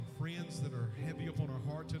things that are heavy upon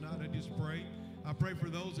our heart tonight, I just pray. I pray for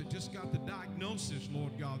those that just got the diagnosis,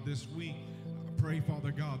 Lord God, this week. I pray,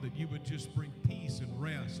 Father God, that you would just bring peace and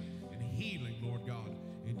rest and healing, Lord God.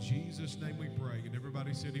 In Jesus' name we pray. And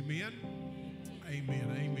everybody said amen.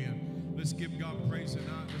 Amen. Amen. Let's give God praise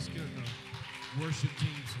tonight. Let's get the worship team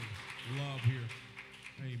some love here.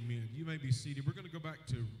 Amen. You may be seated. We're going to go back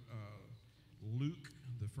to Luke,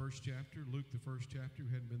 the first chapter. Luke, the first chapter.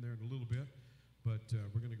 We hadn't been there in a little bit, but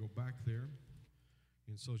we're going to go back there.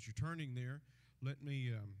 And so as you're turning there, let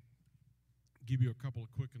me give you a couple of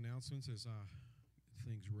quick announcements as I get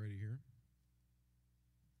things ready here.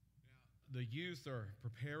 Now, the youth are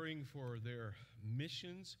preparing for their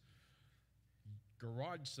missions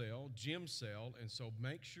garage sale, gym sale, and so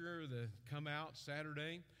make sure to come out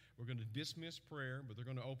Saturday. We're going to dismiss prayer, but they're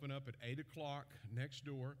going to open up at 8 o'clock next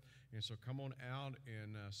door, and so come on out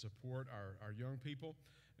and support our young people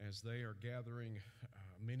as they are gathering.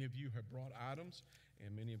 Many of you have brought items,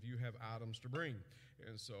 and many of you have items to bring,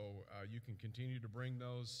 and so you can continue to bring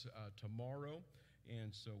those tomorrow,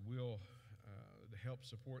 and so we'll help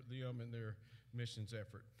support them in their missions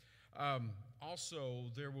effort. Also,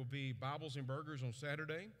 there will be Bibles and Burgers on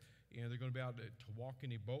Saturday, and they're going to be out to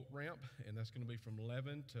Tawakoni Boat Ramp, and that's going to be from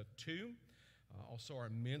 11 to 2. Also, our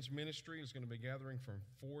men's ministry is going to be gathering from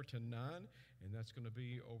 4 to 9, and that's going to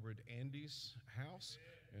be over at Andy's house.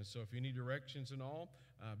 And so if you need directions and all,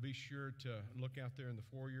 be sure to look out there in the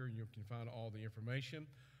foyer, and you can find all the information.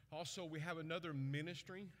 Also, we have another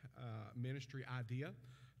ministry idea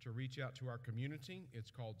to reach out to our community.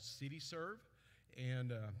 It's called City Serve.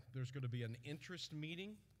 And there's going to be an interest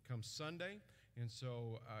meeting come Sunday, and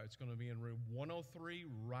so it's going to be in room 103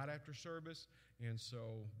 right after service, and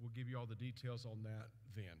so we'll give you all the details on that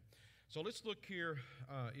then. So let's look here,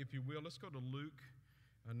 if you will. Let's go to Luke.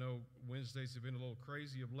 I know Wednesdays have been a little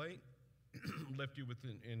crazy of late. Left you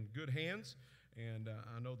in good hands, and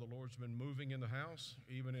I know the Lord's been moving in the house,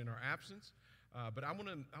 even in our absence. But I want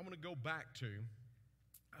to go back to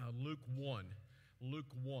Luke 1.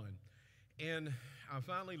 Luke 1. And I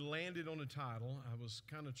finally landed on a title. I was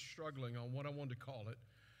kind of struggling on what I wanted to call it,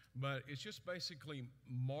 but it's just basically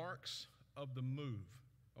marks of the move,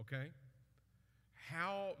 okay?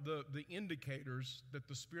 How the indicators that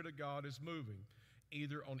the Spirit of God is moving,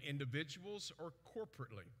 either on individuals or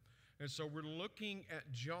corporately. And so we're looking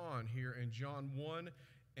at John here in John 1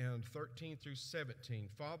 and 13 through 17.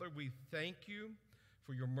 Father, we thank you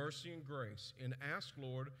for your mercy and grace, and ask,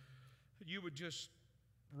 Lord, you would just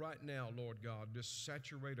right now, Lord God, just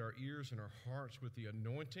saturate our ears and our hearts with the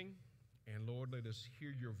anointing. And Lord, let us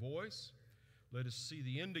hear your voice. Let us see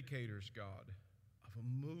the indicators, God, of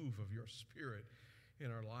a move of your Spirit in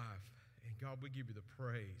our life. And God, we give you the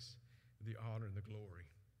praise, the honor, and the glory.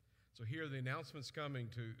 So here are the announcements coming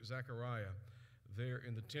to Zechariah there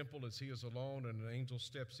in the temple as he is alone, and an angel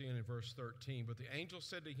steps in verse 13. But the angel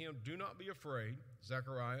said to him, "Do not be afraid,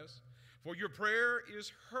 Zacharias, for your prayer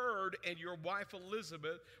is heard, and your wife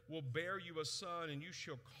Elizabeth will bear you a son, and you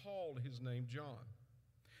shall call his name John.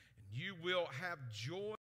 And you will have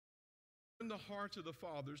joy in the hearts of the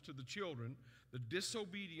fathers to the children, the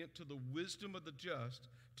disobedient to the wisdom of the just,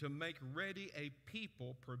 to make ready a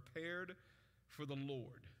people prepared for the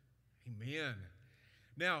Lord." Amen.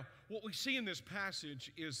 Now, what we see in this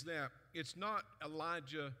passage is that it's not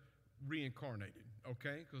Elijah reincarnated,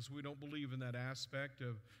 okay? Because we don't believe in that aspect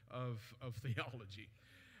of theology.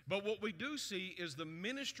 But what we do see is the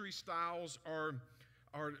ministry styles are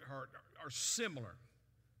similar.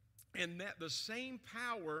 And that the same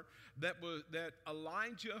power that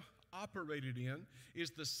Elijah operated in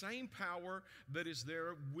is the same power that is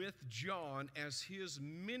there with John, as his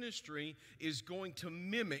ministry is going to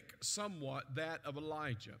mimic somewhat that of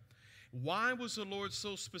Elijah. Why was the Lord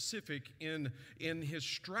so specific in his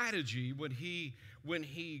strategy when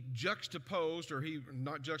he juxtaposed, or he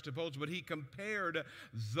not juxtaposed, but he compared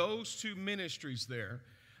those two ministries there,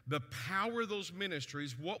 the power of those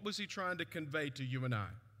ministries? What was he trying to convey to you and I?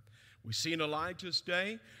 We see in Elijah's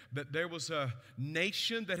day that there was a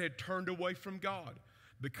nation that had turned away from God.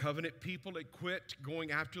 The covenant people had quit going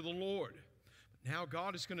after the Lord. Now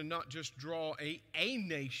God is going to not just draw a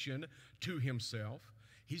nation to himself.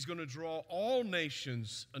 He's going to draw all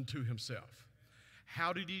nations unto himself.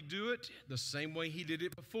 How did he do it? The same way he did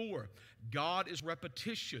it before. God is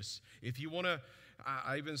repetitious. If you want to,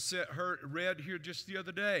 I even read here just the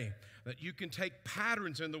other day that you can take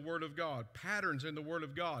patterns in the Word of God,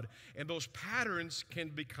 and those patterns can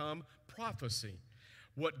become prophecy.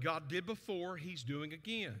 What God did before, he's doing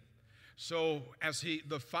again. So as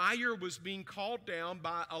the fire was being called down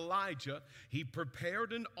by Elijah, he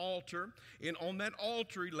prepared an altar, and on that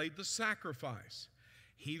altar he laid the sacrifice.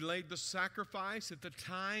 He laid the sacrifice at the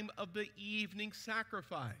time of the evening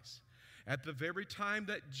sacrifice. At the very time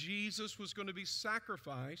that Jesus was going to be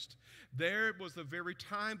sacrificed, there was the very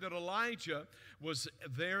time that Elijah was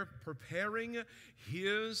there preparing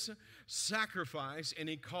his sacrifice, and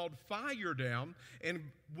he called fire down. And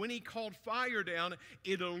when he called fire down,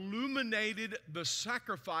 it illuminated the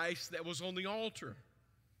sacrifice that was on the altar.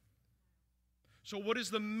 So what is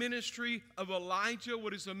the ministry of Elijah?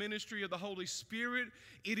 What is the ministry of the Holy Spirit?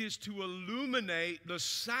 It is to illuminate the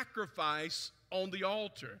sacrifice on the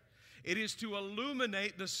altar. It is to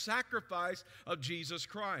illuminate the sacrifice of Jesus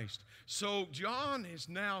Christ. So John is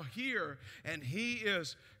now here, and he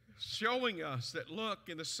is showing us that, look,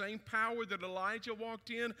 in the same power that Elijah walked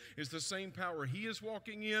in is the same power he is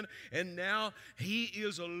walking in, and now he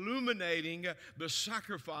is illuminating the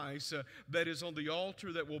sacrifice that is on the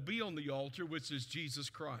altar, that will be on the altar, which is Jesus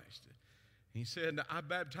Christ. He said, I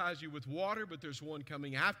baptize you with water, but there's one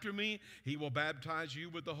coming after me. He will baptize you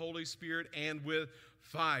with the Holy Spirit and with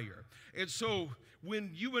fire. And so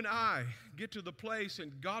when you and I get to the place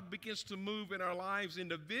and God begins to move in our lives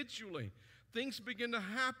individually, things begin to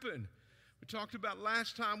happen. We talked about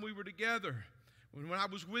last time we were together, when I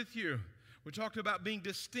was with you, we talked about being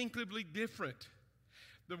distinctively different.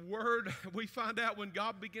 The word, we find out when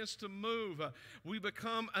God begins to move, we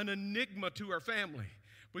become an enigma to our family.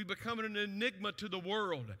 We become an enigma to the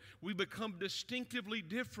world. We become distinctively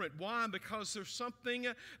different. Why? Because there's something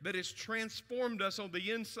that has transformed us on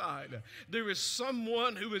the inside. There is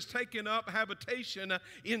someone who has taken up habitation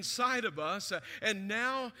inside of us, and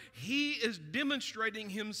now he is demonstrating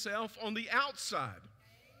himself on the outside.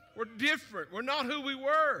 We're different. We're not who we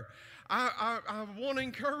were. I want to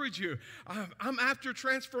encourage you. I'm after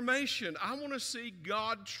transformation. I want to see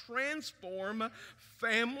God transform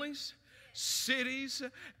families, cities,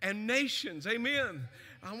 and nations. Amen.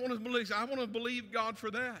 I want to believe God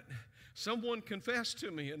for that. Someone confessed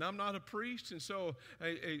to me, and I'm not a priest, and so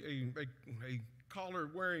a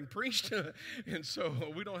collar-wearing priest, and so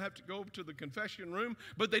we don't have to go to the confession room,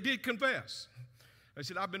 but they did confess. They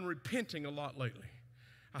said, I've been repenting a lot lately.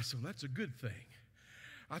 I said, well, that's a good thing.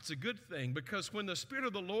 That's a good thing, because when the Spirit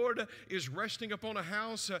of the Lord is resting upon a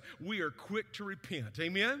house, we are quick to repent.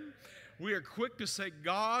 Amen? We are quick to say,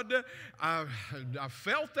 God, I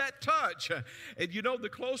felt that touch. And you know, the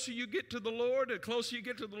closer you get to the Lord,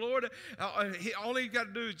 all he got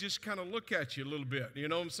to do is just kind of look at you a little bit. You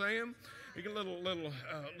know what I'm saying? You get a little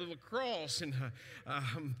cross. And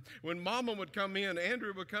when Mama would come in,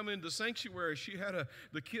 Andrea would come into the sanctuary, she had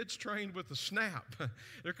the kids trained with the snap.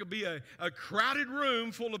 There could be a crowded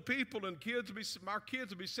room full of people, and our kids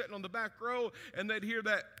would be sitting on the back row, and they'd hear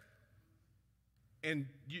that. And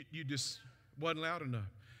you just wasn't loud enough.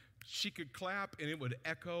 She could clap, and it would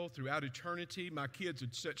echo throughout eternity. My kids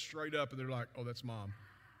would sit straight up, and they're like, oh, that's Mom.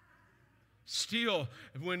 Still,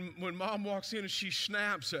 when Mom walks in and she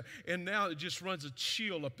snaps, and now it just runs a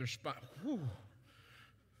chill up their spine. Whew.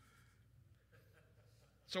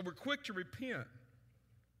 So we're quick to repent.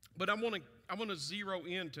 But I want to zero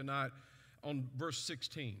in tonight on verse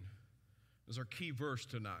 16 as our key verse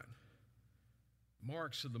tonight.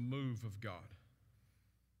 Marks of the move of God.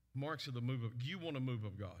 Marks of the move of, you want a move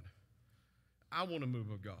of God. I want a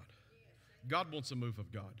move of God. God wants a move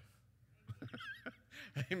of God.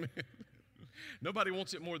 Amen. Nobody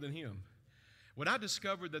wants it more than him. When I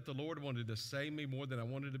discovered that the Lord wanted to save me more than I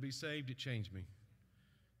wanted to be saved, it changed me.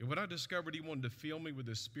 And when I discovered he wanted to fill me with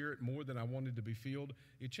his Spirit more than I wanted to be filled,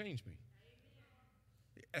 it changed me.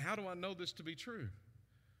 How do I know this to be true?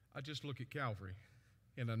 I just look at Calvary,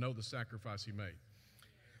 and I know the sacrifice he made.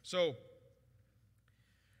 So,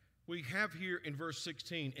 we have here in verse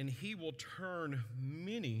 16, and he will turn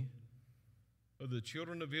many of the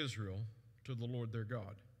children of Israel to the Lord their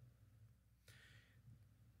God.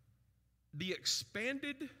 The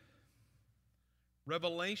expanded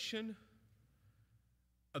revelation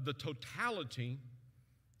of the totality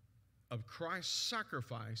of Christ's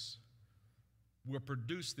sacrifice will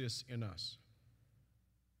produce this in us.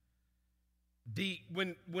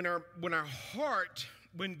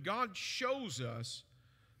 When God shows us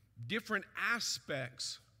different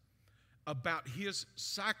aspects about his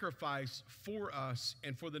sacrifice for us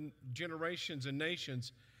and for the generations and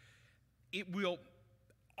nations, it will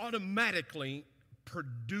automatically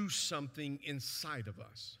produce something inside of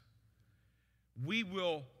us. We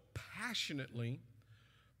will passionately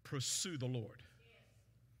pursue the Lord.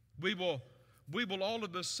 We will all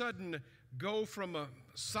of a sudden go from a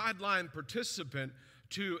sideline participant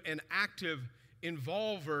to an active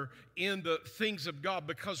involver in the things of God,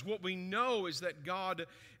 because what we know is that God,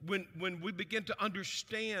 when we begin to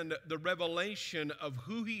understand the revelation of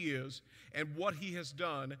who He is and what He has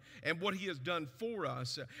done and what He has done for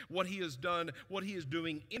us, what He has done, what He is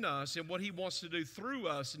doing in us, and what He wants to do through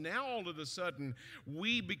us, now all of a sudden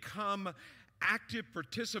we become active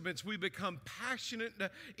participants. We become passionate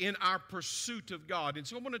in our pursuit of God. And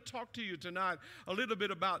so I want to talk to you tonight a little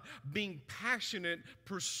bit about being passionate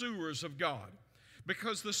pursuers of God.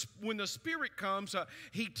 Because when the Spirit comes,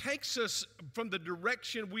 He takes us from the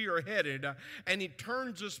direction we are headed, and He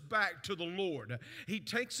turns us back to the Lord. He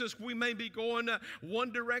takes us, we may be going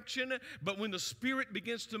one direction, but when the Spirit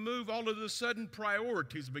begins to move, all of a sudden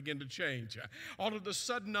priorities begin to change. All of a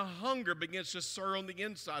sudden a hunger begins to stir on the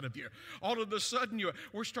inside of you. All of a sudden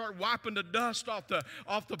we start wiping the dust off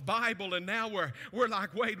the Bible, and now we're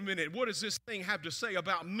like, wait a minute, what does this thing have to say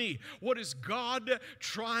about me? What is God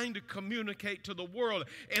trying to communicate to the world?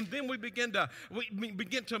 And then we begin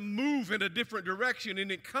to move in a different direction,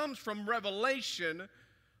 and it comes from revelation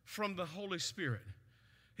from the Holy Spirit.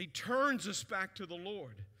 He turns us back to the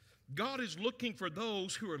Lord. God is looking for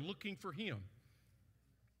those who are looking for Him.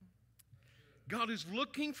 God is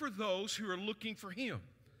looking for those who are looking for Him.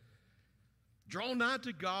 Draw nigh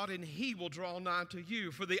to God, and He will draw nigh to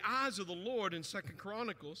you. For the eyes of the Lord in 2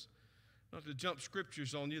 Chronicles, not to jump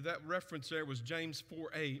scriptures on you, that reference there was James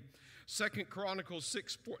 4:8. 2 Chronicles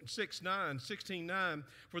 16:9,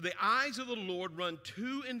 for the eyes of the Lord run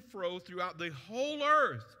to and fro throughout the whole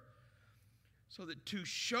earth, so that to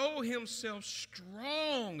show Himself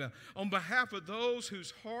strong on behalf of those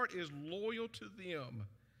whose heart is loyal to them.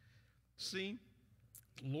 See,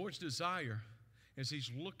 the Lord's desire is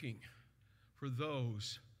He's looking for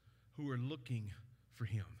those who are looking for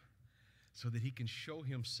Him, so that He can show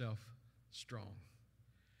Himself strong.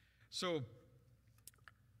 So,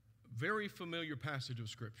 very familiar passage of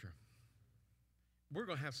Scripture. We're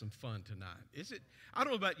going to have some fun tonight. Is it? I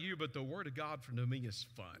don't know about you, but the Word of God for me is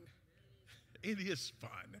fun. It is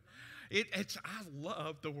fun. I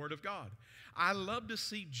love the Word of God. I love to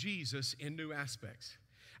see Jesus in new aspects.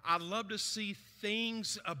 I love to see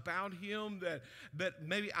things about Him that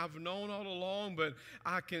maybe I've known all along, but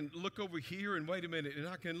I can look over here and wait a minute, and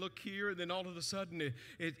I can look here, and then all of a sudden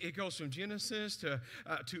it goes from Genesis to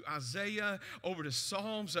Isaiah over to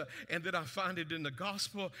Psalms, and then I find it in the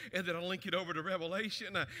Gospel, and then I link it over to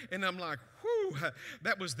Revelation, and I'm like, whew,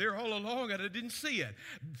 that was there all along, and I didn't see it.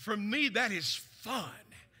 For me, that is fun.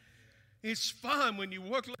 It's fun when you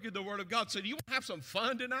look at the Word of God. So do you want to have some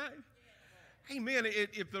fun tonight? Amen.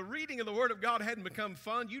 If the reading of the Word of God hadn't become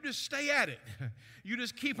fun, you just stay at it. You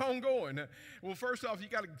just keep on going. Well, first off, you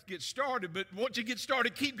got to get started, but once you get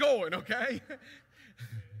started, keep going, okay?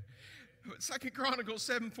 2 Chronicles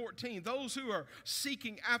 7:14, those who are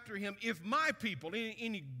seeking after Him, if my people,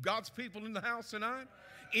 any God's people in the house tonight,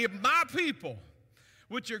 if my people,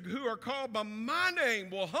 who are called by my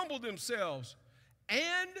name, will humble themselves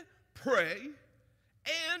and pray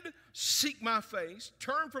and seek my face,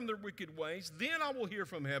 turn from their wicked ways, then I will hear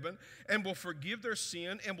from heaven and will forgive their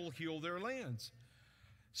sin and will heal their lands.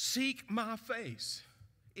 Seek my face.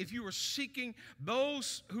 If you are seeking,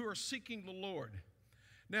 those who are seeking the Lord.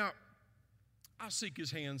 Now, I seek His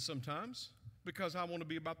hands sometimes because I want to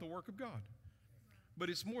be about the work of God. But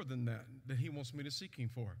it's more than that He wants me to seek Him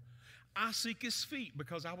for. I seek His feet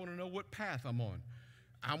because I want to know what path I'm on.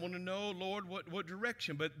 I want to know, Lord, what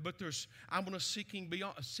direction, but I want to seek Him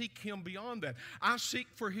beyond that. I seek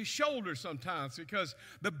for His shoulders sometimes because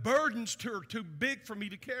the burdens are too big for me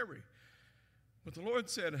to carry. But the Lord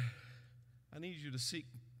said, I need you to seek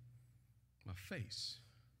my face.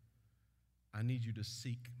 I need you to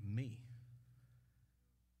seek me.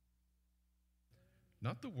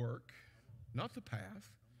 Not the work, not the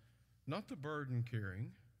path, not the burden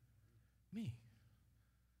carrying, me.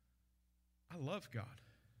 I love God.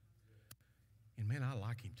 And man, I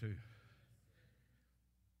like Him too.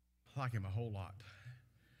 I like Him a whole lot.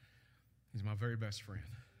 He's my very best friend.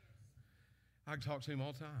 I can talk to Him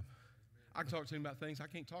all the time. I can talk to Him about things I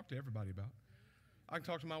can't talk to everybody about. I can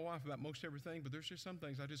talk to my wife about most everything, but there's just some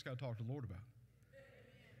things I just got to talk to the Lord about.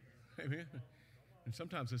 Amen. And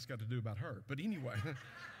sometimes it's got to do about her. But anyway.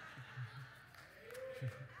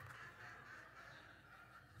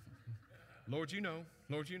 Lord, you know.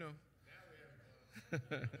 Lord, you know.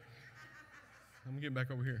 I'm getting back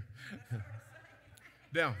over here.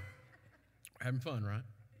 Now, having fun, right?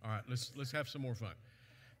 All right, let's have some more fun.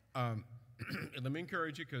 Let me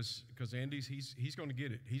encourage you because Andy's he's going to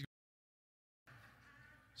get it.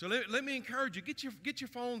 So let me encourage you, get your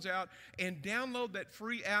phones out and download that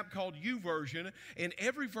free app called YouVersion. And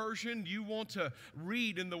every version you want to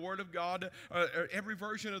read in the Word of God, every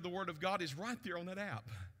version of the Word of God is right there on that app.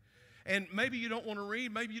 And maybe you don't want to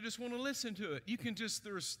read, maybe you just want to listen to it.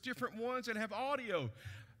 There's different ones that have audio.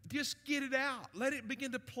 Just get it out. Let it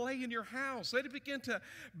begin to play in your house. Let it begin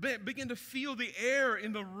to feel the air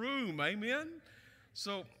in the room. Amen?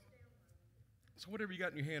 So whatever you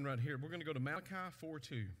got in your hand right here, we're going to go to Malachi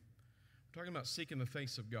 4:2. We're talking about seeking the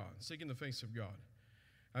face of God. Seeking the face of God.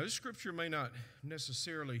 Now, this scripture may not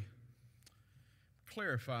necessarily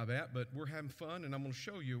clarify that, but we're having fun, and I'm going to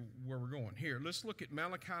show you where we're going. Here, let's look at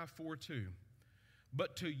Malachi 4:2.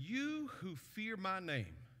 But to you who fear my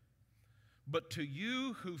name,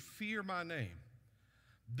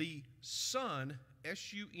 the Son,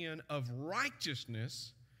 S-U-N, of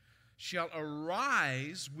righteousness shall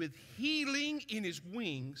arise with healing in his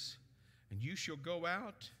wings, and you shall go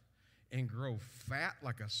out and grow fat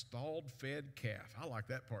like a stalled-fed calf. I like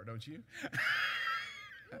that part, don't you?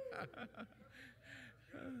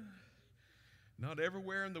 Not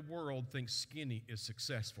everywhere in the world thinks skinny is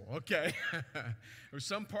successful, okay? There's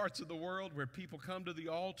some parts of the world where people come to the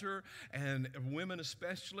altar, and women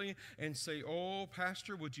especially, and say, oh,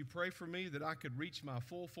 Pastor, would you pray for me that I could reach my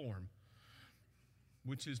full form?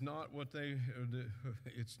 Which is not what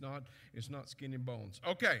it's not skin and bones.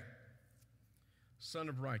 Okay, Son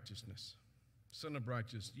of righteousness. Son of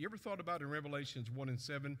righteousness. You ever thought about in Revelations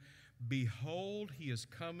 1:7, behold, he is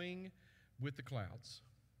coming with the clouds,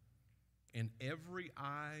 and every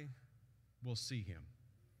eye will see him,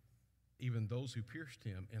 even those who pierced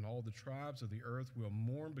him, and all the tribes of the earth will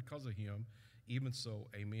mourn because of him. Even so,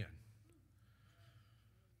 amen.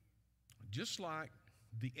 Just like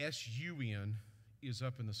the S-U-N is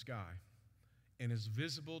up in the sky and is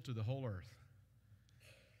visible to the whole earth,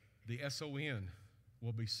 the S-O-N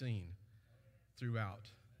will be seen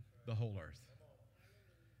throughout the whole earth.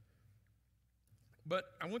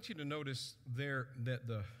 But I want you to notice there that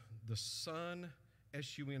the Son,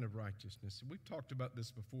 S-U-N, of righteousness. We've talked about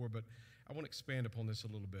this before, but I want to expand upon this a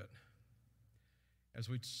little bit as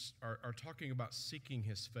we are talking about seeking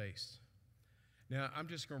his face. Now, I'm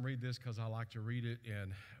just going to read this because I like to read it,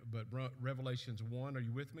 but Revelations 1, are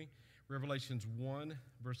you with me? Revelations 1,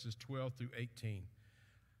 verses 12 through 18.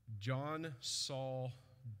 John saw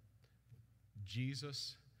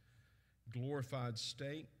Jesus, glorified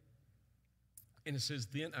state, and it says,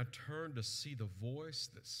 then I turned to see the voice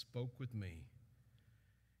that spoke with me.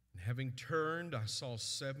 And having turned, I saw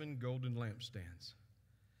 7 golden lampstands.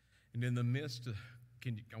 And in the midst of,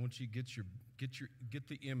 I want you to get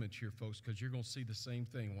the image here, folks, because you're going to see the same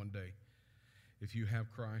thing one day if you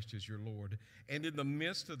have Christ as your Lord. And in the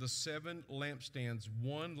midst of the 7 lampstands,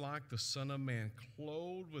 one like the Son of Man,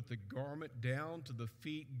 clothed with the garment down to the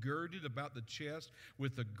feet, girded about the chest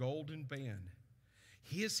with a golden band.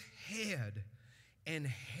 His head and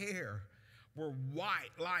hair were white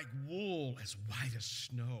like wool, as white as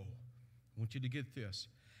snow. I want you to get this.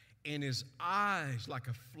 And his eyes like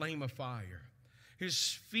a flame of fire.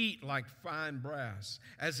 His feet like fine brass,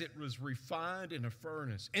 as it was refined in a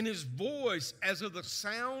furnace. And his voice as of the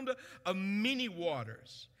sound of many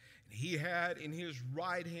waters. He had in his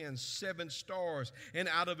right hand 7 stars, and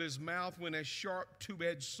out of his mouth went a sharp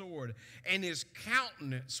 2-edged sword. And his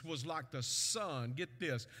countenance was like the sun, get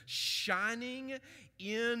this, shining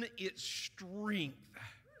in its strength.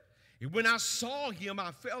 And when I saw him,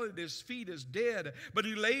 I fell at his feet as dead. But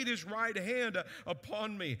he laid his right hand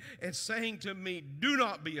upon me and saying to me, do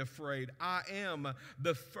not be afraid. I am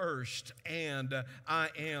the first and I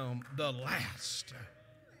am the last.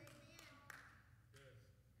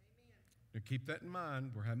 Now keep that in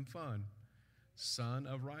mind. We're having fun. Son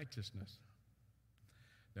of righteousness.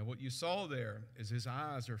 Now what you saw there is his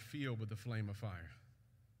eyes are filled with the flame of fire.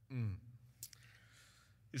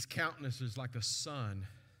 His countenance is like the sun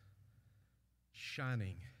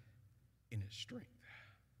shining in its strength.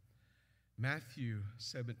 Matthew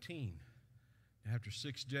 17. After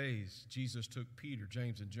 6 days, Jesus took Peter,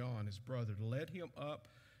 James, and John, his brother, led him up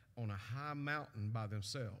on a high mountain by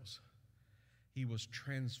themselves. He was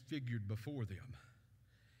transfigured before them,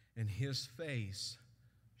 and his face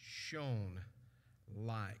shone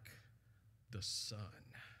like the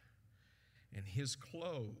sun, and his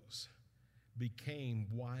clothes became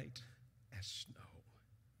white as snow.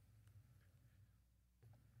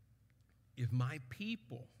 If my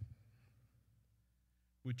people,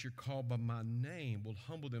 which are called by my name, will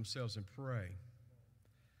humble themselves and pray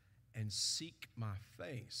and seek my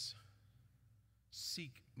face,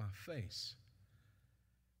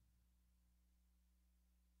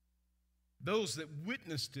 Those that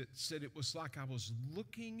witnessed it said it was like I was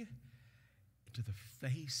looking into the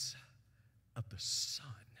face of the sun.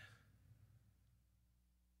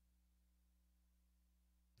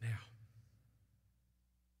 Now,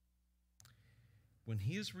 when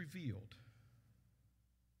he is revealed,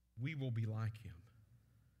 we will be like him,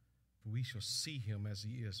 for we shall see him as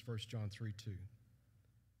he is, 1 John 3:2.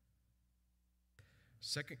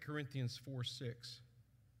 2 Corinthians 4:6,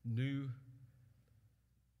 New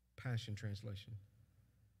Passion Translation.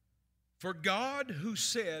 For God, who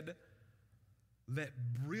said, let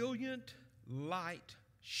brilliant light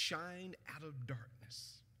shine out of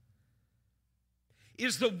darkness,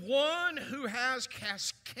 is the one who has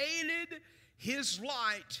cascaded his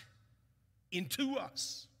light into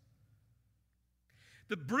us.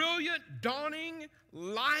 The brilliant dawning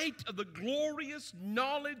light of the glorious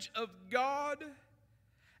knowledge of God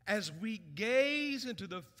as we gaze into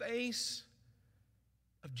the face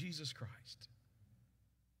of Jesus Christ.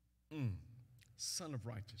 Son of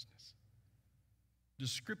righteousness.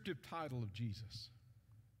 Descriptive title of Jesus.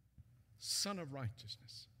 Son of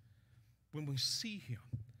righteousness. When we see him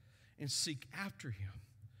and seek after him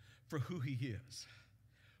for who he is.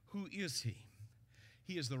 Who is he?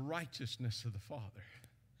 He is the righteousness of the Father.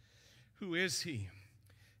 Who is he?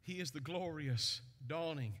 He is the glorious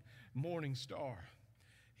dawning morning star.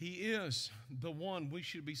 He is the one we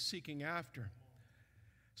should be seeking after.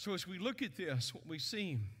 So as we look at this, what we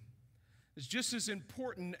see is just as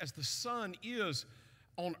important as the sun is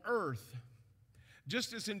on earth,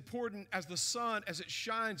 just as important as the sun as it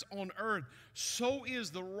shines on earth, so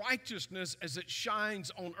is the righteousness as it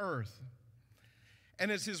shines on earth. And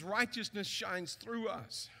as his righteousness shines through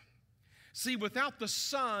us. See, without the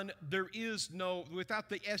sun, without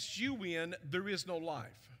the S-U-N, there is no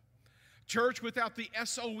life. Church, without the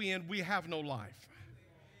S-O-N, we have no life.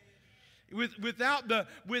 Without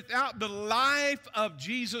the life of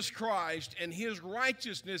Jesus Christ and his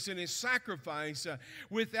righteousness and his sacrifice,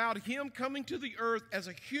 without him coming to the earth as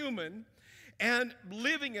a human and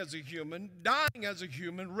living as a human, dying as a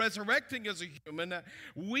human, resurrecting as a human,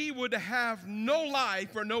 we would have no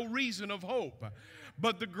life or no reason of hope.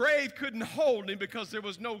 But the grave couldn't hold him because there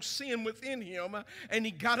was no sin within him. And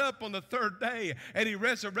he got up on the third day and he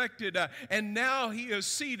resurrected. And now he is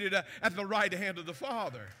seated at the right hand of the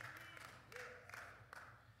Father.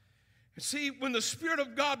 See, when the Spirit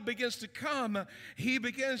of God begins to come, he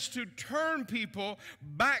begins to turn people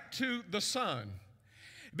back to the Son.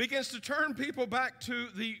 He begins to turn people back to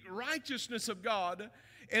the righteousness of God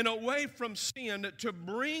and away from sin, to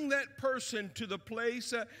bring that person to the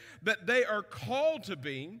place that they are called to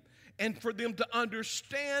be, and for them to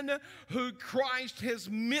understand who Christ has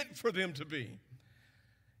meant for them to be.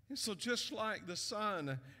 And so just like the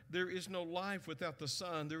sun, there is no life without the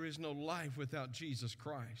sun. There is no life without Jesus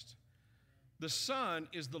Christ. The sun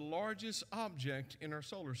is the largest object in our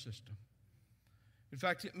solar system. In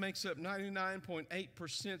fact, it makes up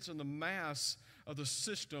 99.8% of the mass of the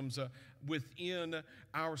systems within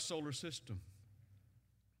our solar system.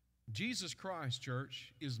 Jesus Christ,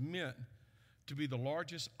 church, is meant to be the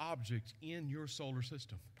largest object in your solar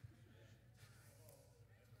system.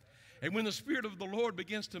 And when the Spirit of the Lord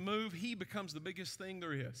begins to move, he becomes the biggest thing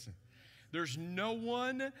there is. There's no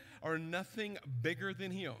one or nothing bigger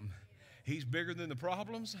than him. He's bigger than the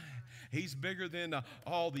problems. He's bigger than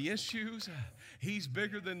all the issues. He's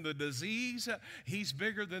bigger than the disease. He's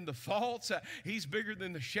bigger than the faults. He's bigger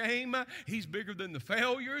than the shame. He's bigger than the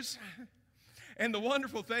failures. And the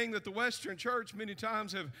wonderful thing that the Western church many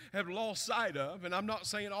times have lost sight of, and I'm not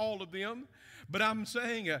saying all of them, but I'm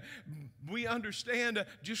saying we understand,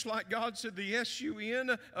 just like God said, the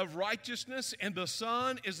S-U-N of righteousness, and the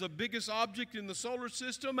sun is the biggest object in the solar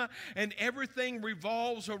system, and everything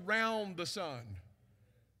revolves around the sun.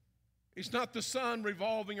 It's not the sun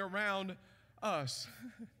revolving around us.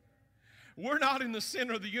 We're not in the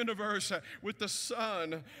center of the universe with the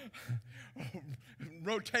sun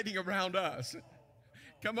rotating around us.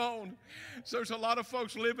 Come on. So there's a lot of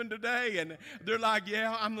folks living today, and they're like,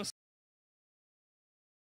 yeah, I'm the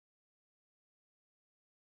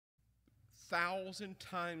 1,000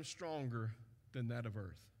 times stronger than that of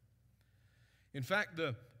Earth. In fact,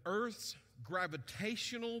 the Earth's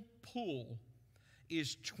gravitational pull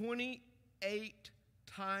is 28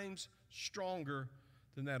 times stronger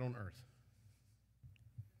than that on Earth.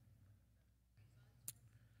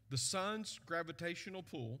 The sun's gravitational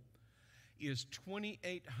pull is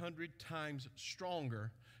 2,800 times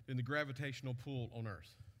stronger than the gravitational pull on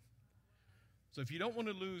Earth. So if you don't want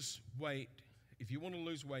to lose weight,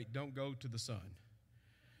 don't go to the sun.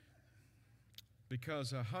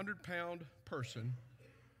 Because a 100-pound person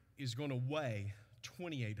is going to weigh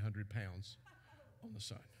 2,800 pounds on the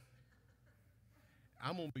sun.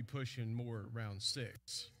 I'm going to be pushing more around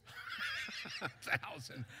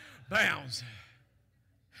 6,000 pounds.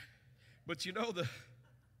 But you know,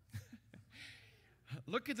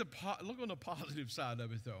 look on the positive side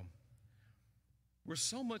of it, though. We're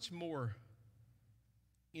so much more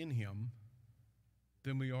in Him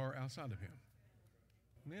than we are outside of Him.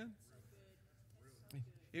 Amen?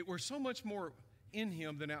 We're so much more in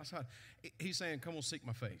Him than outside. He's saying, come on, seek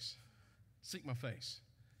my face. Seek my face.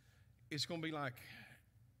 It's going to be like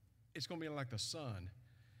the sun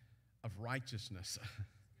of righteousness.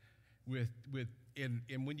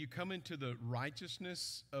 And when you come into the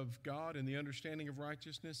righteousness of God and the understanding of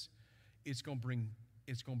righteousness, it's going to bring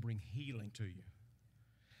healing to you.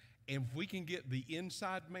 And if we can get the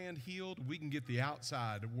inside man healed, we can get the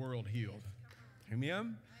outside world healed.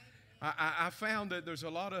 Amen? I found that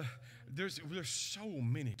there's so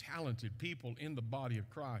many talented people in the body of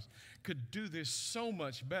Christ could do this so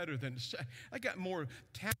much better than I got more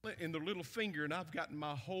talent in their little finger and I've got in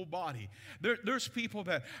my whole body. There's people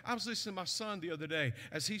that I was listening to my son the other day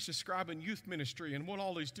as he's describing youth ministry and what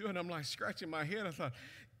all he's doing. I'm like scratching my head. I thought,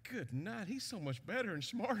 good night, he's so much better and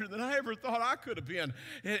smarter than I ever thought I could have been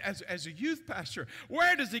as a youth pastor.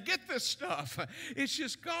 Where does he get this stuff? It's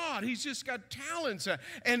just God. He's just got talents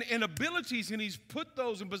and abilities, and he's put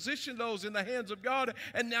those and positioned those in the hands of God,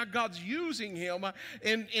 and now God's using him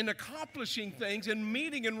in accomplishing things and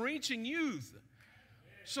meeting and reaching youth.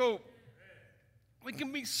 So we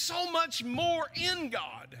can be so much more in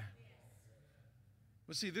God.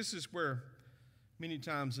 But see, this is where many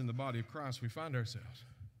times in the body of Christ we find ourselves.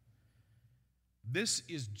 This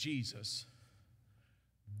is Jesus.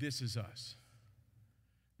 This is us.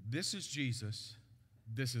 This is Jesus.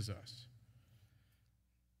 This is us.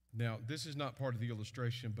 Now, this is not part of the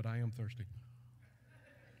illustration, but I am thirsty.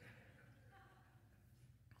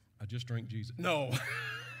 I just drank Jesus. No.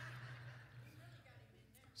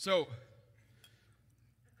 So,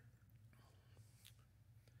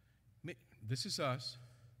 this is us.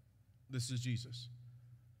 This is Jesus.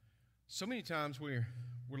 So many times we're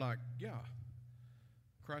like, yeah,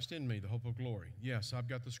 Christ in me, the hope of glory. Yes, I've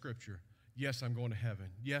got the scripture. Yes, I'm going to heaven.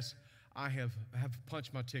 Yes, I have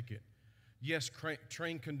punched my ticket. Yes,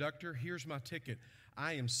 train conductor, here's my ticket.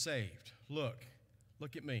 I am saved. Look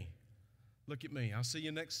at me. Look at me. I'll see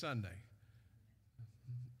you next Sunday,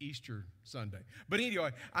 Easter Sunday. But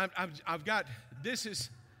anyway, I've got, this is,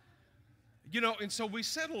 and so we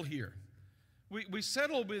settle here. We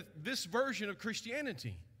settle with this version of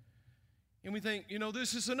Christianity. And we think,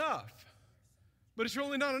 this is enough. But it's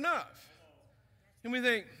really not enough. And we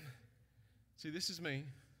think, see, this is me.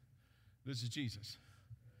 This is Jesus.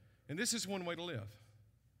 And this is one way to live.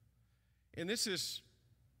 And this is,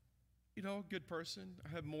 a good person. I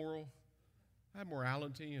have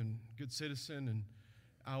morality and good citizen, and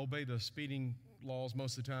I obey the speeding laws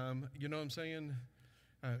most of the time. You know what I'm saying?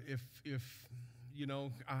 If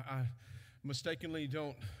I mistakenly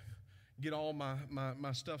don't get all my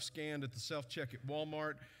stuff scanned at the self-check at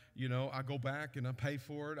Walmart, I go back and I pay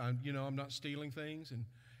for it. I'm not stealing things.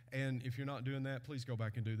 And if you're not doing that, please go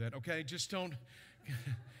back and do that. Okay? Just don't,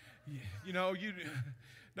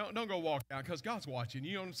 don't go walk out because God's watching.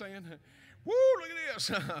 You know what I'm saying? Woo, look at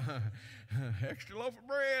this. Extra loaf of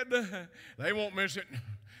bread. They won't miss it.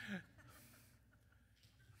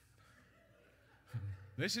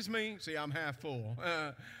 This is me. See, I'm half full.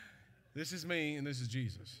 This is me and this is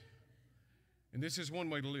Jesus. And this is one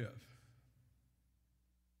way to live.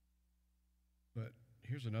 But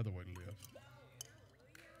here's another way to live.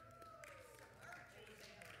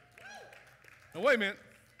 Now, wait a minute.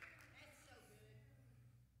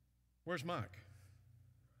 Where's Mike?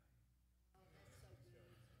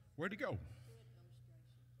 Where'd he go?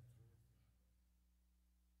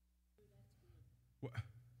 Well,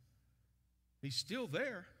 he's still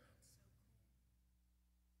there.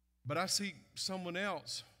 But I see someone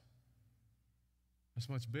else that's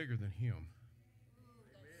much bigger than him.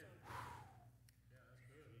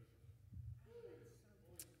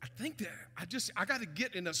 I think that I got to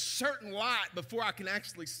get in a certain light before I can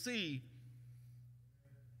actually see.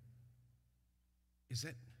 Is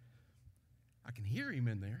that I can hear him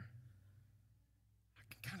in there. I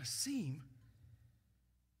can kind of see him.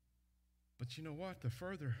 But you know what? The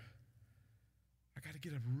further, I got to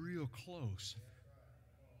get up real close.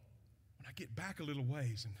 When I get back a little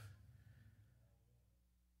ways, and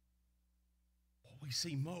what we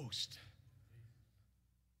see most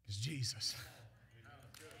is Jesus.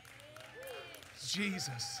 It's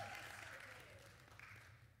Jesus.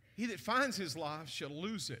 He that finds his life shall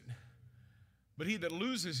lose it, but he that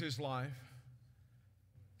loses his life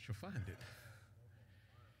shall find it.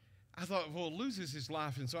 I thought, well, loses his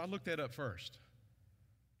life, and so I looked that up first.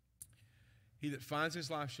 He that finds his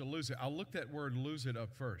life shall lose it. I'll look that word lose it up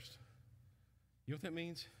first. You know what that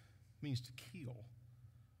means? It means to kill.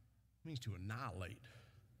 It means to annihilate,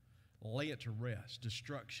 lay it to rest,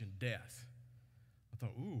 destruction, death. I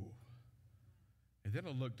thought, ooh. And then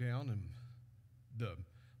I looked down and the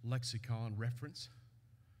lexicon reference,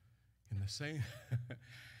 and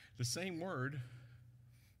the same word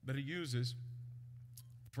that he uses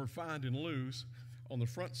for find and lose on the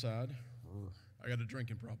front side. I got a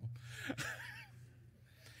drinking problem.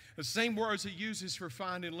 The same words he uses for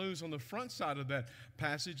find and lose on the front side of that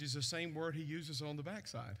passage is the same word he uses on the back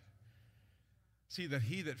side. See, that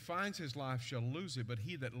he that finds his life shall lose it, but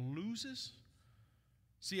he that loses.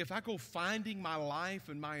 See, if I go finding my life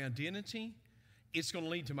and my identity, it's going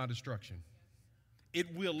to lead to my destruction.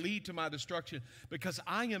 It will lead to my destruction because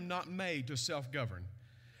I am not made to self-govern.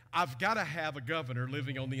 I've got to have a governor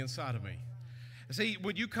living on the inside of me. See,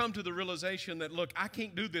 when you come to the realization that, look, I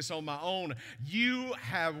can't do this on my own, you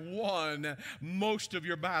have won most of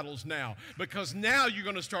your battles now. Because now you're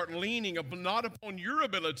going to start leaning not upon your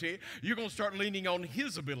ability, you're going to start leaning on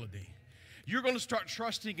his ability. You're going to start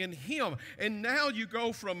trusting in him. And now you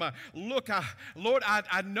go from, Lord,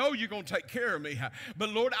 I know you're going to take care of me. But,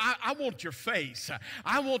 Lord, I want your face.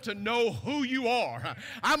 I want to know who you are.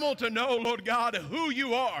 I want to know, Lord God, who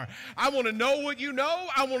you are. I want to know what you know.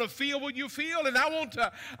 I want to feel what you feel. And I want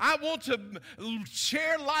to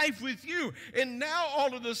share life with you. And now,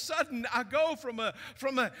 all of a sudden, I go from a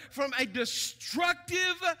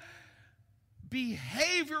destructive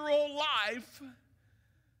behavioral life.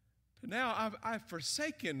 Now I've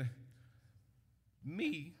forsaken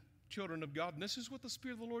me, children of God, and this is what the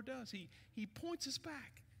Spirit of the Lord does. He points us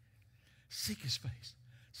back. Seek his face.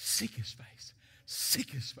 Seek his face. Seek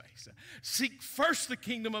his face. Seek first the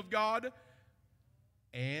kingdom of God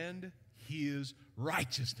and his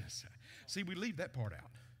righteousness. See, we leave that part out.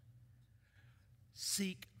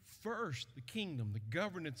 Seek first the kingdom, the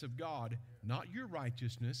governance of God, not your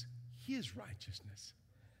righteousness, his righteousness.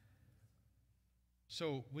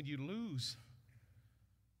 So when you lose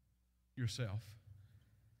yourself,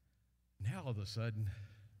 now all of a sudden,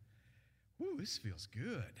 whoo, this feels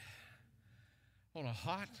good. On a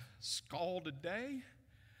hot, scalded day,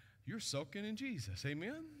 you're soaking in Jesus.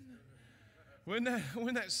 Amen? When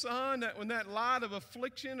that sun, when that light of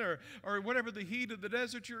affliction or whatever the heat of the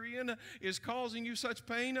desert you're in is causing you such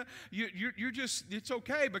pain, you're just, it's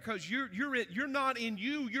okay because you're not in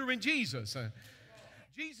you, you're in Jesus.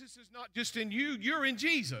 Jesus is not just in you, you're in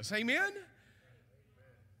Jesus. Amen?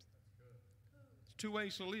 It's two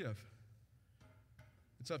ways to live.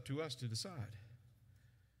 It's up to us to decide.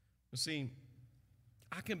 You see,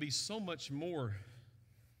 I can be so much more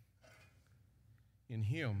in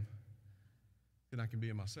him than I can be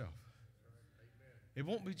in myself. It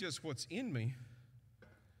won't be just what's in me.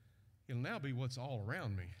 It'll now be what's all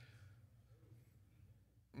around me.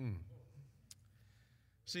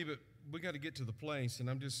 See, but we got to get to the place, and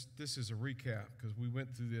this is a recap because we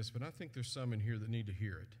went through this, but I think there's some in here that need to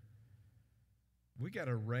hear it. We got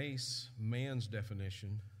to erase man's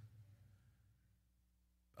definition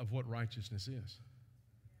of what righteousness is.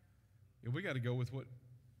 And we got to go with what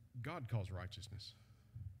God calls righteousness.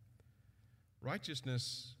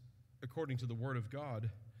 Righteousness, according to the Word of God,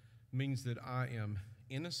 means that I am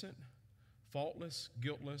innocent, faultless,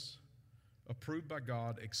 guiltless, approved by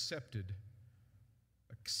God, acceptable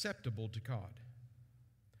to God.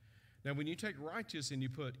 Now, when you take righteous and you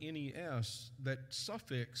put NES, that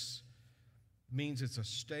suffix means it's a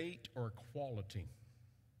state or a quality,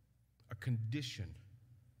 a condition.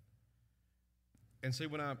 And see,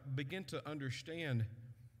 when I begin to understand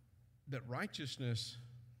that righteousness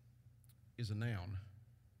is a noun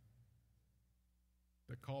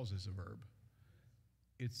that causes a verb,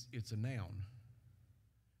 it's a noun.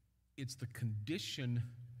 It's the condition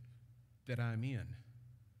that I'm in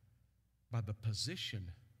by the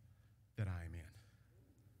position that I am in.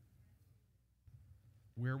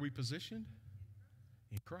 Where are we positioned?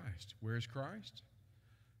 In Christ. Where is Christ?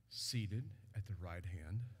 Seated at the right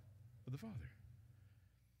hand of the Father.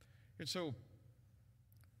 And so,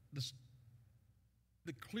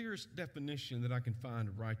 the clearest definition that I can find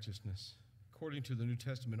of righteousness, according to the New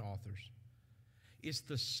Testament authors, is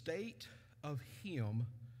the state of him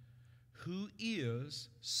who is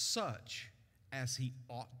such as he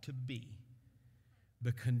ought to be,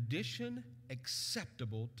 the condition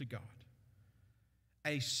acceptable to God.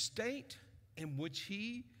 A state in which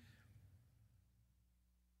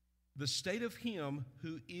the state of him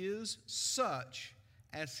who is such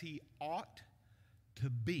as he ought to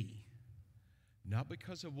be, not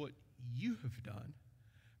because of what you have done,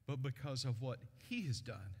 but because of what he has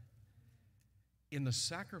done in the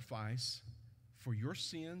sacrifice for your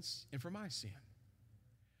sins and for my sin.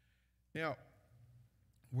 Now,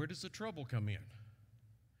 where does the trouble come in?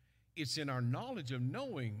 It's in our knowledge of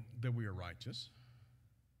knowing that we are righteous,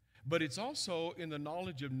 but it's also in the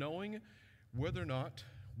knowledge of knowing whether or not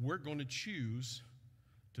we're going to choose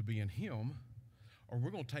to be in him or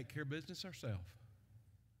we're going to take care of business ourselves.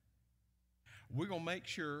 We're going to make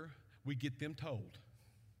sure we get them told.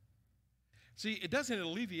 See, it doesn't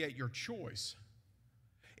alleviate your choice.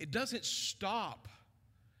 It doesn't stop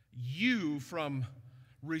you from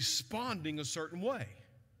responding a certain way.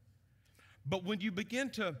 But when you begin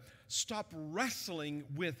to stop wrestling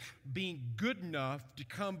with being good enough to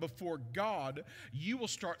come before God, you will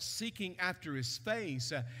start seeking after his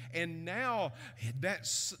face. And now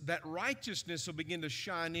that righteousness will begin to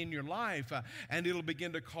shine in your life, and it'll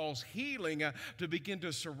begin to cause healing to begin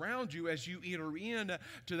to surround you as you enter in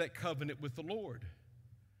to that covenant with the Lord.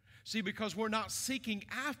 See, because we're not seeking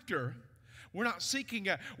after. We're not seeking,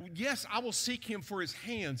 yes, I will seek him for his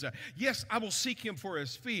hands. Yes, I will seek him for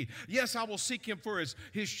his feet. Yes, I will seek him for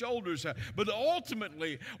his shoulders. But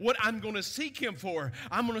ultimately, what I'm going to seek him for,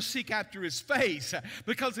 I'm going to seek after his face.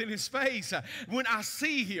 Because in his face, when I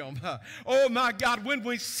see him, oh my God, when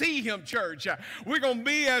we see him, church, we're going to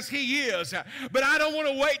be as he is. But I don't want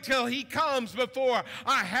to wait till he comes before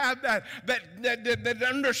I have that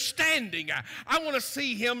understanding. I want to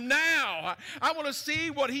see him now. I want to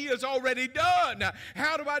see what he has already done.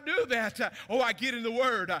 How do I do that? I get in the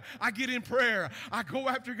Word. I get in prayer. I go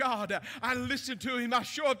after God. I listen to him. I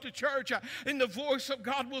show up to church, and the voice of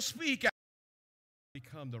God will speak.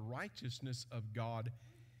 Become the righteousness of God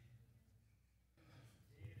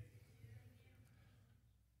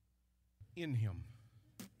in him.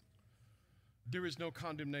 There is no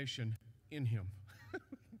condemnation in him.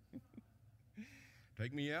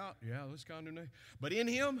 Take me out? Yeah, let's condemn. But in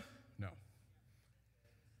him? No.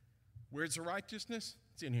 Where's the righteousness?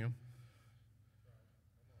 It's in him.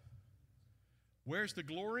 Where's the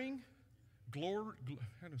glorying? Glorying?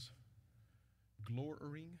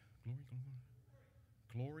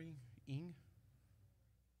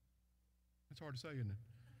 That's hard to say, isn't it?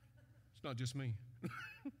 It's not just me.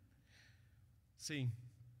 See,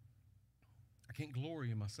 I can't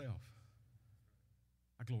glory in myself.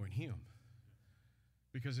 I glory in him.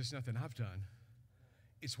 Because it's nothing I've done.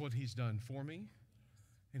 It's what he's done for me.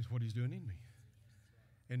 And it's what he's doing in me.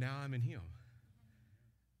 And now I'm in him.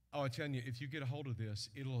 Oh, I tell you, if you get a hold of this,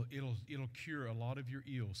 it'll cure a lot of your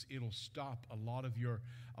ills. It'll stop a lot of your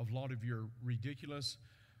ridiculous,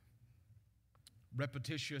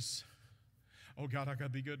 repetitious, oh God, I gotta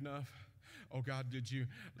be good enough. Oh God,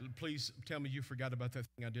 please tell me you forgot about that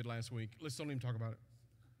thing I did last week. Let's don't even talk about it.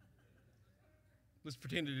 Let's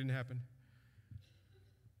pretend it didn't happen.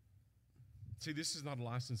 See, this is not a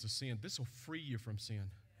license to sin. This will free you from sin.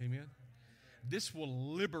 Amen? This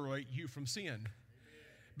will liberate you from sin.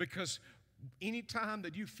 Because anytime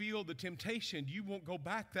that you feel the temptation, you won't go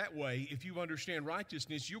back that way. If you understand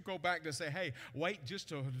righteousness, you'll go back to say, hey, wait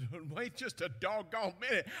just a doggone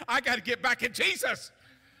minute. I got to get back in Jesus.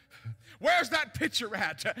 Where's that picture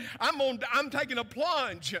at? I'm taking a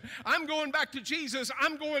plunge. I'm going back to Jesus.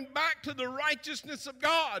 I'm going back to the righteousness of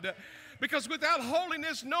God. Because without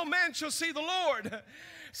holiness, no man shall see the Lord.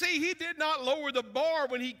 See, he did not lower the bar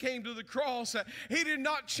when he came to the cross. He did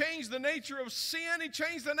not change the nature of sin. He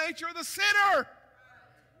changed the nature of the sinner.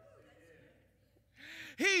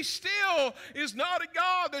 He still is not a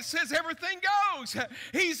God that says everything goes.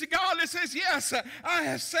 He's a God that says, yes,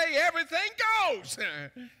 I say everything goes.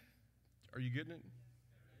 Are you getting it?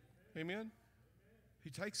 Amen?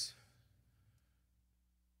 He takes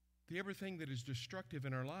everything that is destructive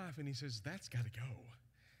in our life, and he says, that's got to go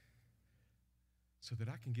so that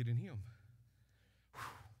I can get in him. Whew.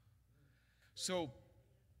 So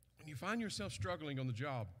when you find yourself struggling on the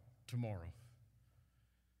job tomorrow,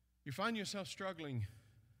 you find yourself struggling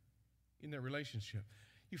in that relationship,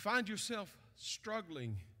 you find yourself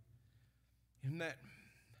struggling in that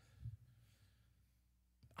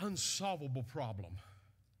unsolvable problem,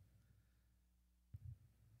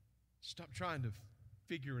 stop trying to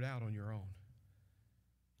figure it out on your own.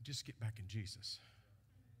 Just get back in Jesus.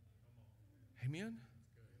 Amen?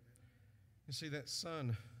 You see, that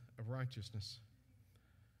Son of righteousness,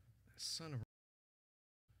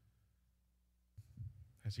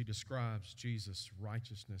 as he describes Jesus'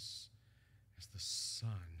 righteousness as the sun,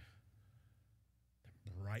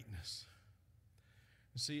 the brightness.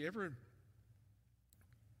 You see, every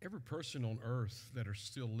person on earth that are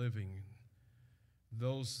still living,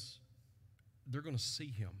 they're going to see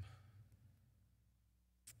him.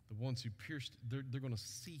 the ones who pierced, they're going to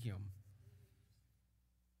see him.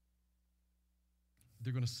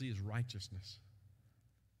 They're going to see his righteousness.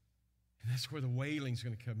 And that's where the wailing's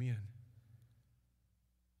going to come in.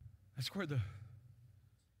 That's where oh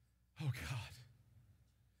God,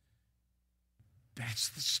 that's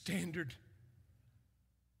the standard.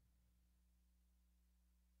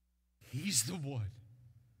 He's the one.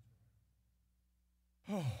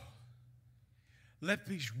 Oh, let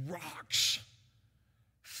these rocks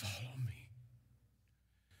follow me,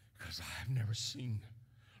 because I have never seen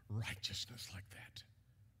righteousness like that.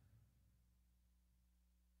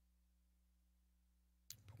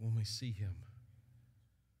 But when we see him,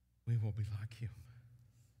 we will be like him.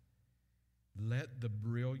 Let the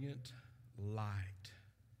brilliant light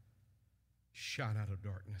shine out of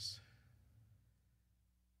darkness.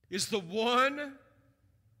 Is the one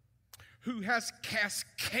who has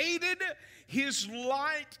cascaded his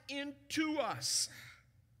light into us.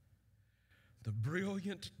 The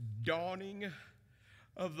brilliant dawning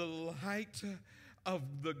of the light of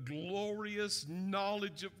the glorious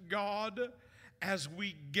knowledge of God as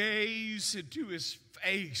we gaze into his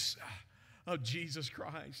face of Jesus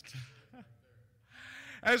Christ.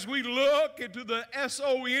 As we look into the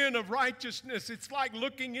S-O-N of righteousness, it's like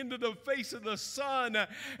looking into the face of the sun,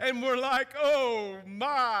 and we're like, oh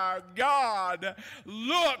my God,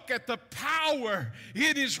 look at the power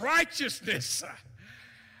in his righteousness.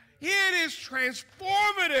 It is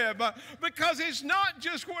transformative, because it's not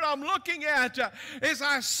just what I'm looking at. As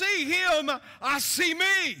I see him, I see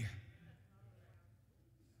me.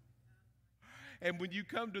 And when you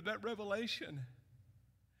come to that revelation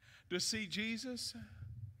to see Jesus,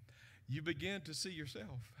 you begin to see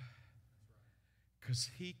yourself, because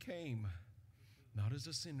he came not as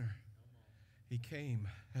a sinner. He came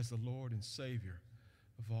as the Lord and Savior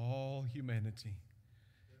of all humanity.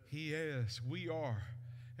 He is, we are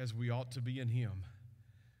as we ought to be in him.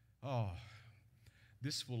 Oh,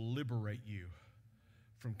 this will liberate you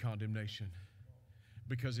from condemnation,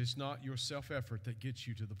 because it's not your self-effort that gets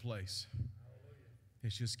you to the place.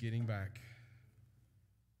 It's just getting back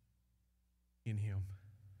in him.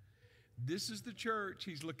 This is the church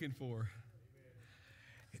he's looking for.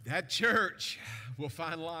 That church will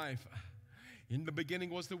find life. In the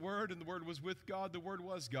beginning was the Word, and the Word was with God. The Word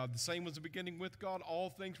was God. The same was the beginning with God.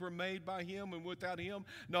 All things were made by him, and without him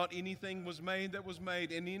not anything was made that was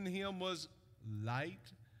made. And in him was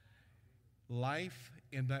light, life,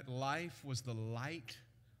 and that life was the light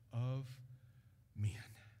of men.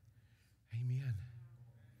 Amen.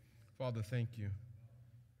 Father, thank you.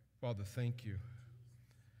 Father, thank you.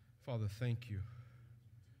 Father, thank you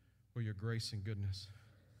for your grace and goodness,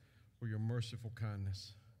 for your merciful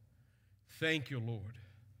kindness. Thank you, Lord.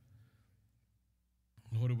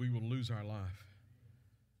 Lord, we will lose our life,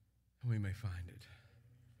 and we may find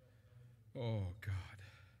it. Oh, God.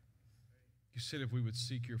 You said if we would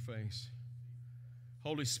seek your face.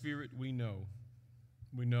 Holy Spirit, we know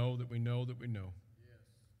that we know that we know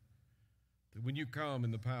that when you come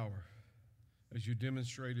in the power, as you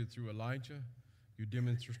demonstrated through Elijah, you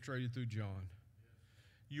demonstrated through John,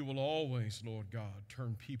 you will always, Lord God,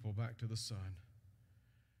 turn people back to the Son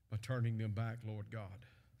by turning them back, Lord God,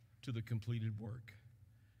 to the completed work.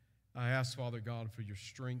 I ask, Father God, for your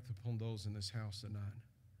strength upon those in this house tonight.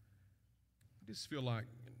 I just feel like,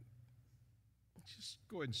 just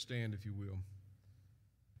go ahead and stand if you will.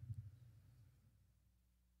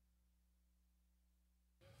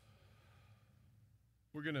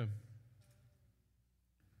 We're going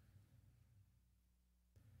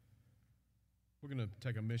to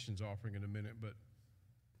take a missions offering in a minute, but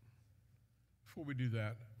before we do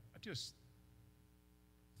that, I just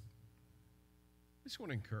want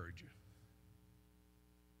to encourage you.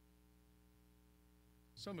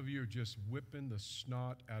 Some of you are just whipping the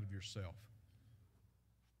snot out of yourself.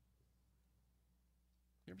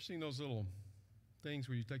 You ever seen those little things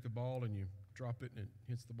where you take the ball and you drop it and it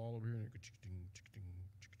hits the ball over here and it goes chick-ding, chick-ding,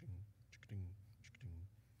 chick-ding, chick-ding, chick-ding.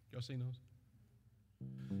 Y'all seen those?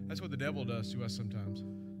 That's what the devil does to us sometimes.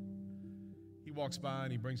 He walks by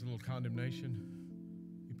and he brings a little condemnation.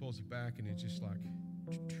 He pulls it back and it's just like,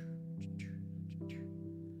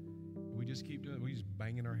 we just keep doing it. We just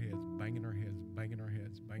banging our heads, banging our heads, banging our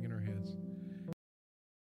heads, banging our heads.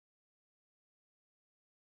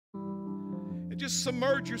 And just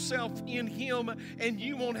submerge yourself in him, and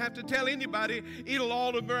you won't have to tell anybody. It'll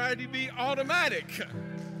already be automatic.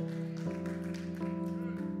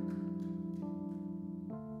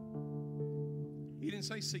 He didn't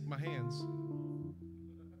say seek my hands.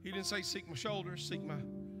 He didn't say seek my shoulders, seek my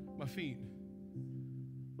feet.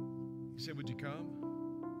 He said, would you come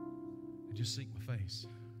and just seek my face?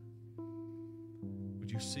 Would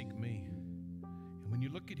did you seek me? And when you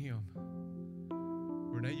look at him,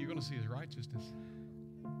 Renee, you're going to see his righteousness.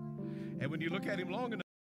 And when you look at him long enough,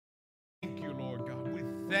 thank you, Lord God. We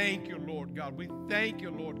thank you, Lord God. We thank you,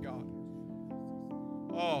 Lord God.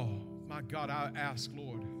 Oh, my God, I ask,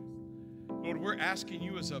 Lord. Lord, we're asking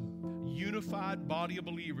you as a unified body of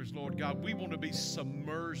believers, Lord God, we want to be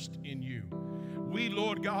submerged in you. We,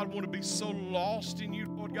 Lord God, want to be so lost in you,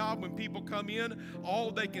 Lord God, when people come in,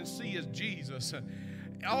 all they can see is Jesus.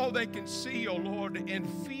 All they can see, oh Lord, and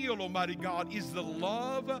feel, Almighty God, is the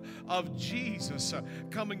love of Jesus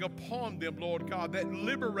coming upon them, Lord God, that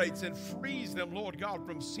liberates and frees them, Lord God,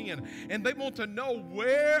 from sin. And they want to know,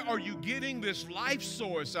 where are you getting this life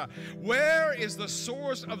source? Where is the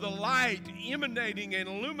source of the light emanating and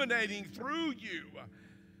illuminating through you?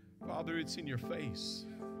 Father, it's in your face.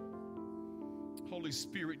 Holy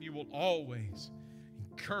Spirit, you will always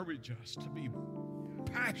encourage us to be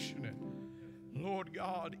passionate, Lord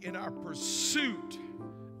God, in our pursuit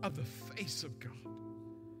of the face of God.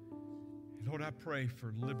 And Lord, I pray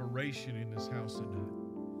for liberation in this house tonight.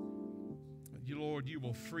 You, Lord, you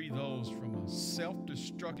will free those from a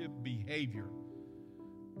self-destructive behavior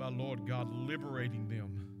by, Lord God, liberating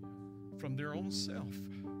them from their own self.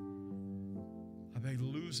 Are they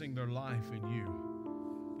losing their life in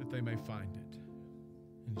you, that they may find it?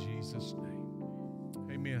 In Jesus' name.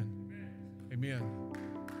 Amen. Amen.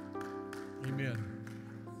 Amen.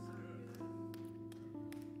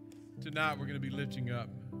 Tonight we're going to be lifting up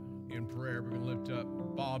in prayer. We're going to lift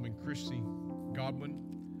up Bob and Christy Godwin.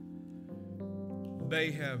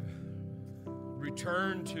 They have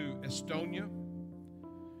returned to Estonia.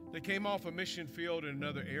 They came off a mission field in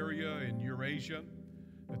another area in Eurasia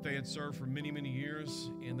that they had served for many, many years.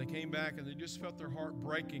 And they came back and they just felt their heart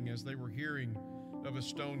breaking as they were hearing of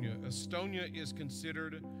Estonia. Estonia is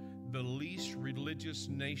considered the least religious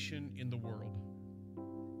nation in the world.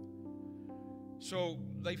 So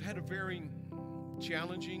they've had a very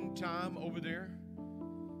challenging time over there.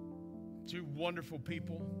 Two wonderful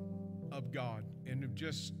people of God, and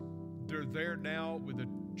they're there now with a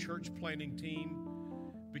church planting team,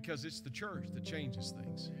 because it's the church that changes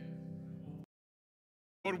things.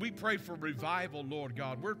 Lord, we pray for revival, Lord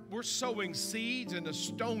God. We're sowing seeds in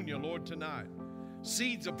Estonia, Lord, tonight.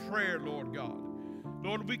 Seeds of prayer, Lord God.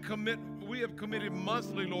 Lord, we have committed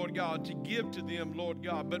monthly, Lord God, to give to them, Lord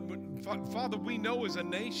God. But Father, we know as a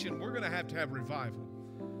nation we're going to have revival.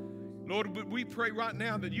 Lord, but we pray right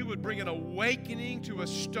now that you would bring an awakening to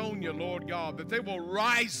Estonia, Lord God, that they will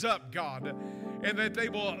rise up, God, and that they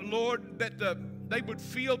will, Lord, that they would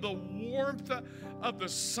feel the warmth of the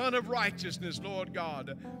Son of Righteousness, Lord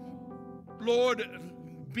God. Lord,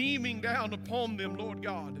 beaming down upon them, Lord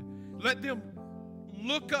God. Let them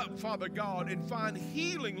look up, Father God, and find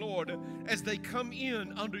healing, Lord, as they come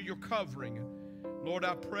in under your covering. Lord,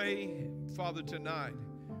 I pray, Father, tonight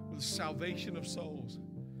for the salvation of souls,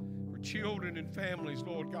 for children and families,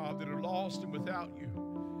 Lord God, that are lost and without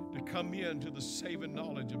you, to come into the saving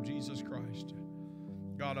knowledge of Jesus Christ.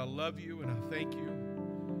 God, I love you and I thank you.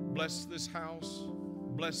 Bless this house.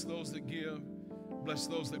 Bless those that give. Bless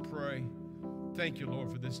those that pray. Thank you,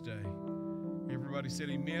 Lord, for this day. Everybody said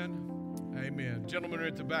amen. Amen. Gentlemen are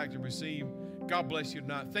at the back to receive. God bless you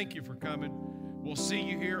tonight. Thank you for coming. We'll see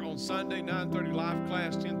you here on Sunday, 9:30 live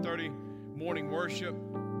class, 10:30 morning worship.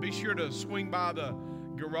 Be sure to swing by the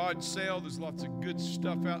garage sale. There's lots of good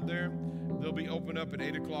stuff out there. They'll be open up at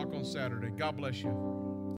 8 o'clock on Saturday. God bless you.